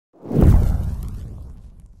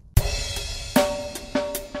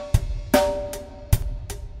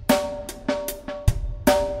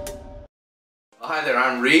Hi there,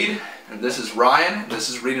 I'm Reed, and this is Ryan. This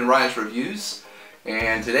is Reed and Ryan's Reviews.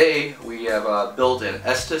 And today we have built an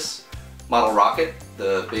Estes model rocket,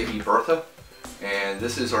 the Baby Bertha. And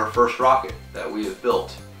this is our first rocket that we have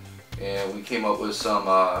built. And we came up with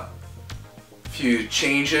some few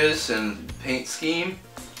changes in paint scheme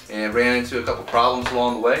and ran into a couple problems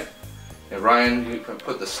along the way. And Ryan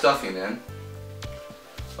put the stuffing in.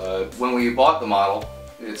 When we bought the model,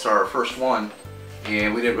 it's our first one,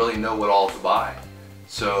 and we didn't really know what all to buy.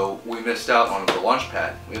 So we missed out on the launch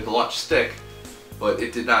pad. We had the launch stick, but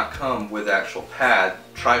it did not come with the actual pad,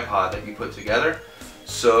 tripod that you put together.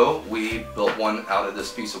 So we built one out of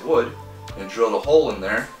this piece of wood and drilled a hole in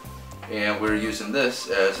there, and we're using this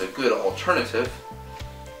as a good alternative,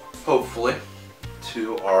 hopefully,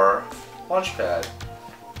 to our launch pad.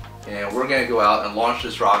 And we're going to go out and launch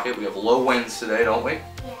this rocket. We have low winds today, don't we?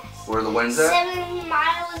 Yes. Where are the winds at? 7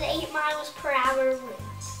 miles, 8 miles per hour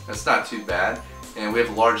winds. That's not too bad. And we have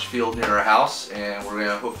a large field near our house, and we're going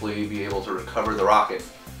to hopefully be able to recover the rocket.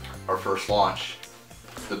 Our first launch.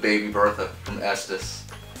 The Baby Bertha from Estes.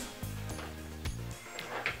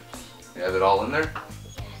 You have it all in there?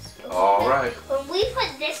 Yes. Alright. When we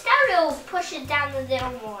put this down, it will push it down a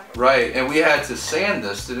little more. Right, and we had to sand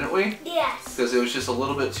this, didn't we? Yes. Because it was just a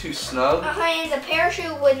little bit too snug. And the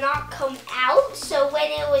parachute would not come out, so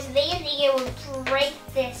when it was landing, it would break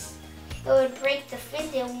this. It would break the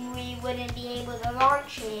fin and we wouldn't be able to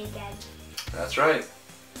launch it again. That's right.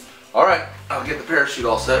 Alright, I'll get the parachute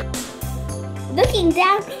all set. Looking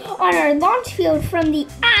down on our launch field from the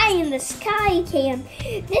eye in the sky cam,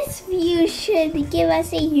 this view should give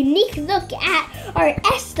us a unique look at our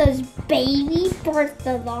Estes Baby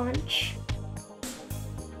Bertha Launch.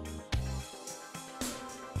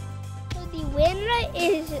 So the wind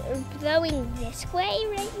is blowing this way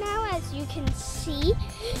right now, as you can see.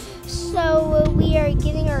 So we are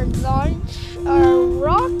getting our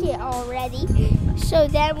rocket all ready. So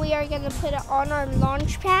then we are going to put it on our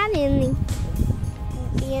launch pad and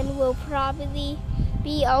we'll probably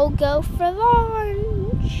be all go for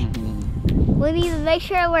launch. We need to make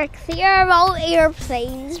sure we're clear of all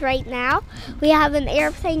airplanes right now. We have an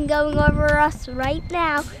airplane going over us right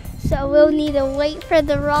now, so we'll need to wait for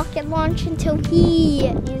the rocket launch until he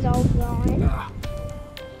is all gone.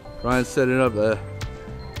 Ryan's setting up the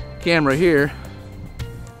camera here,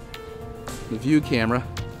 the view camera.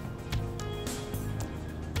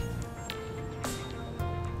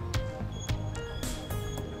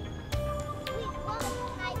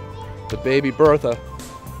 The Baby Bertha.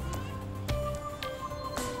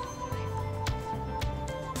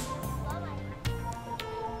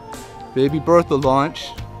 Baby Bertha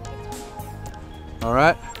launch. All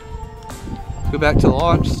right, let's go back to the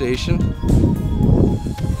launch station.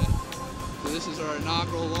 So this is our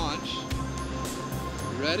inaugural launch.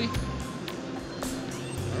 You ready? All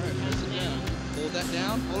right, press it down. Hold that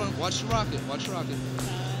down. Hold on. Watch the rocket. Watch the rocket.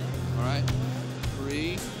 All right.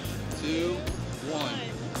 3, 2, 1.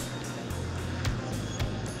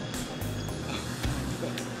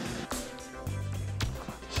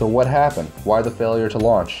 So what happened? Why the failure to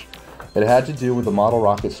launch? It had to do with the model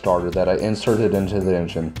rocket starter that I inserted into the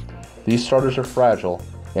engine. These starters are fragile,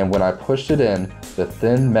 and when I pushed it in, the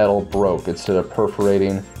thin metal broke instead of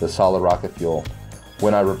perforating the solid rocket fuel.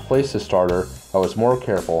 When I replaced the starter, I was more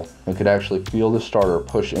careful and could actually feel the starter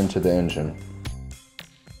push into the engine.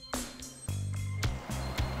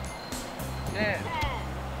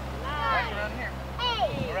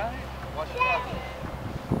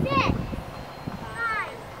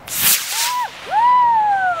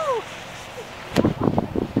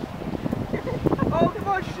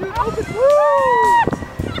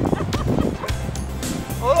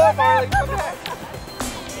 Hold on, Marley, come back.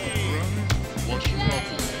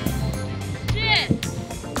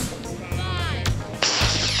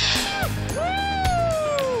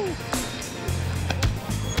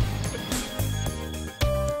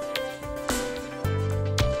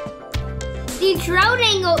 The drone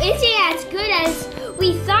angle isn't as good as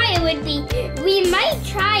we thought it would be. We might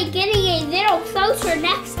try getting a little closer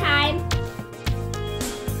next time.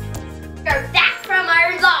 We're back from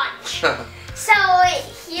our launch. So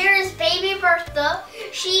here's Baby Bertha.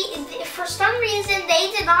 For some reason,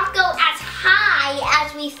 they did not go as high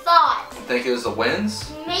as we thought. You think it was the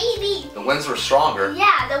winds? Maybe. The winds were stronger.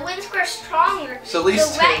 Yeah, the winds were stronger. So at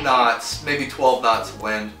least 10 knots, maybe 12 knots of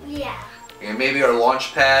wind. Yeah. And maybe our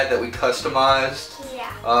launch pad that we customized.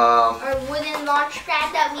 Yeah. Our wooden launch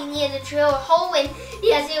pad that we needed to drill a hole in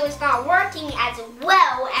because it was not working as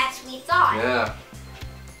well as we thought. Yeah.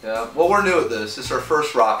 Yeah. Well, we're new at this. It's our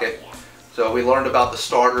first rocket. Yeah. So we learned about the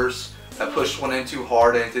starters. I pushed one in too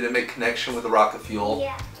hard and it didn't make connection with the rocket fuel.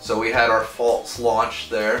 Yeah. So we had our false launch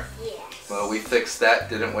there. Yes. Well, we fixed that,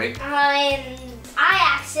 didn't we? And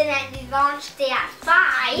I accidentally launched it at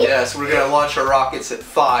 5. Yeah, so we're going to launch our rockets at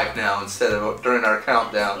 5 now instead of during our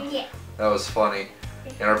countdown. Yeah. That was funny.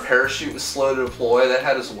 And our parachute was slow to deploy. That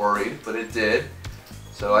had us worried, but it did.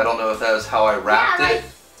 So I don't know if that was how I wrapped it.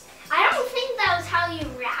 I don't think that was how you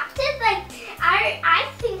wrapped it. Like, I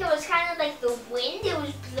think it was kind of like the wind. It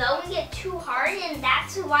was blowing it too hard, and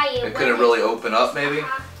that's why It couldn't really open up, maybe?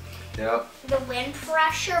 Yep. The wind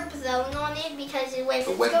pressure blowing on it, because when it's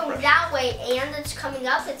going that way and it's coming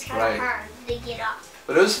up, it's kind of hard to get up.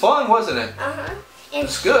 But it was fun, wasn't it? It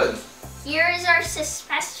was good. Here is our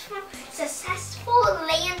successful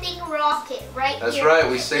landing rocket right here. That's right,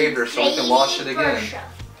 we saved her so we can launch it again.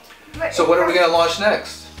 Bertha. So what are we going to launch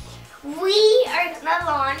next? We are going to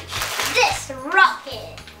launch this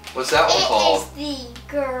rocket. What's that one called? It is the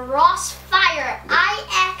Crossfire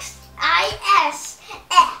ISX.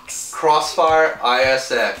 Crossfire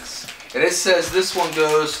ISX. And it says this one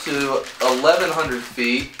goes to 1,100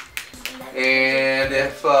 feet. And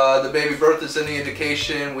if the Baby Bertha is any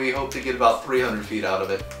indication, we hope to get about 300 feet out of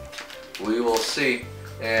it. We will see.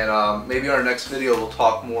 And maybe our next video we'll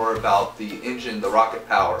talk more about the engine, the rocket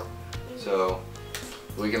power. So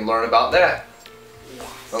we can learn about that.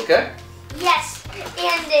 Yes. Okay? Yes.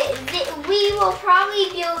 And we will probably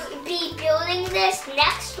be building this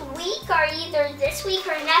next week, or either this week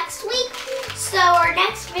or next week. So our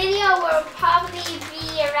next video will probably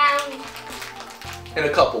be around... In a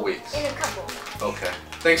couple weeks. In a couple weeks. Okay.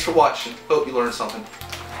 Thanks for watching. Hope you learned something.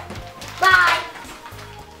 Bye.